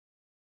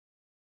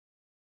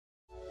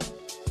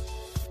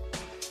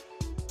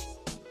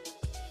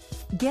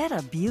Get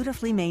a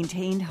beautifully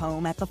maintained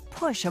home at the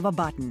push of a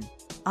button.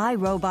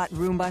 iRobot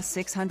Roomba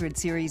 600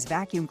 series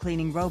vacuum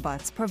cleaning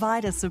robots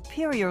provide a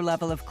superior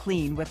level of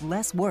clean with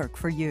less work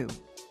for you.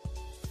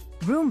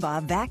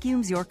 Roomba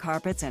vacuums your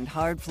carpets and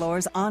hard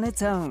floors on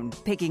its own,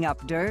 picking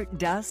up dirt,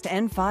 dust,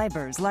 and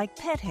fibers like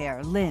pet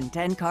hair, lint,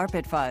 and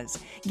carpet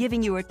fuzz,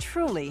 giving you a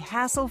truly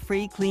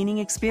hassle-free cleaning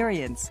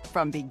experience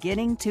from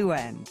beginning to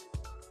end.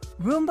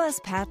 Roomba's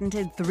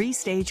patented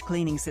 3-stage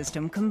cleaning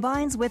system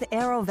combines with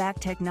AeroVac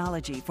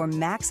technology for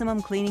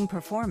maximum cleaning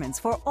performance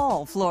for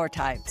all floor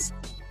types.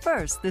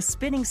 First, the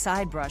spinning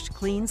side brush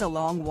cleans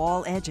along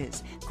wall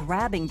edges,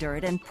 grabbing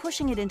dirt and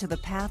pushing it into the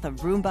path of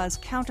Roomba's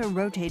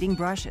counter-rotating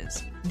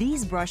brushes.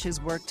 These brushes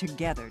work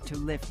together to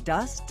lift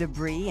dust,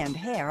 debris, and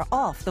hair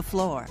off the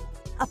floor.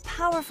 A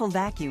powerful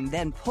vacuum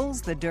then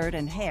pulls the dirt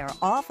and hair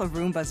off of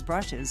Roomba's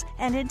brushes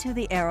and into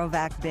the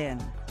AeroVac bin.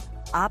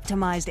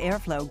 Optimized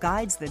airflow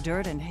guides the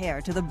dirt and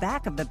hair to the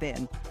back of the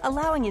bin,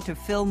 allowing it to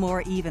fill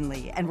more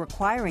evenly and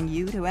requiring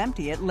you to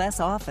empty it less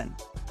often.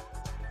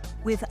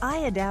 With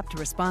iAdapt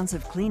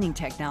responsive cleaning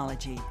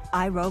technology,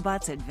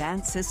 iRobot's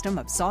advanced system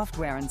of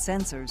software and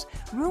sensors,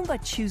 Roomba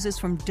chooses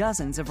from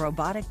dozens of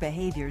robotic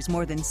behaviors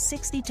more than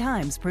 60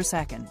 times per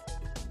second.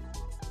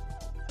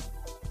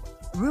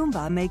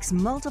 Roomba makes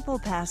multiple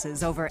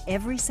passes over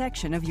every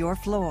section of your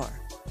floor.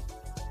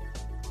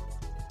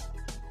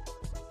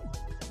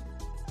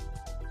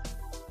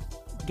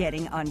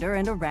 Getting under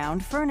and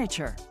around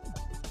furniture,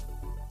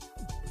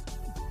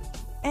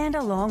 and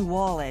along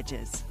wall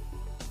edges.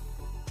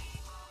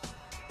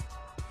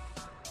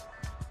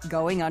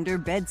 Going under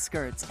bed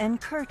skirts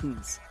and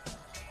curtains.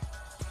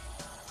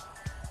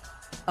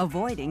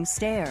 Avoiding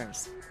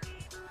stairs.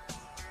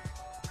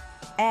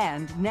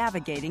 And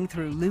navigating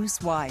through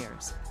loose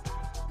wires.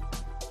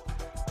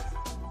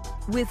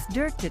 With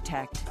Dirt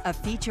Detect, a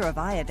feature of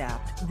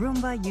iAdapt,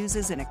 Roomba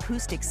uses an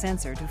acoustic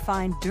sensor to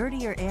find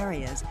dirtier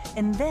areas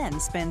and then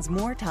spends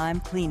more time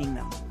cleaning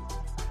them.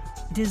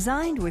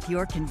 Designed with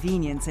your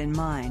convenience in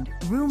mind,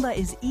 Roomba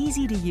is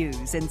easy to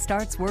use and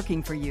starts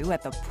working for you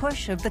at the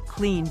push of the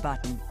Clean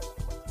button.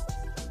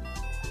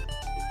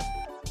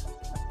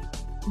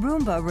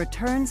 Roomba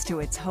returns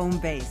to its home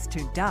base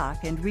to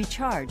dock and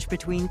recharge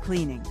between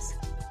cleanings.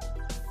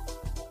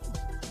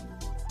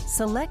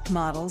 Select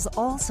models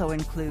also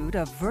include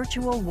a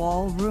virtual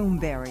wall room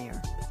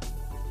barrier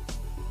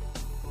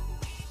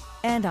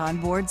and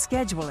onboard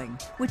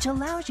scheduling, which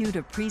allows you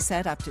to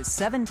preset up to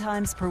 7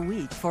 times per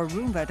week for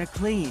Roomba to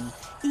clean,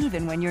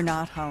 even when you're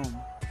not home.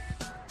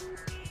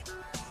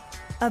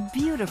 A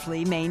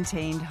beautifully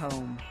maintained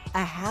home,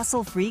 a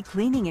hassle-free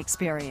cleaning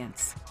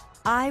experience.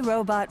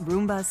 iRobot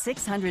Roomba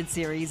 600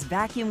 series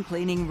vacuum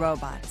cleaning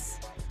robots.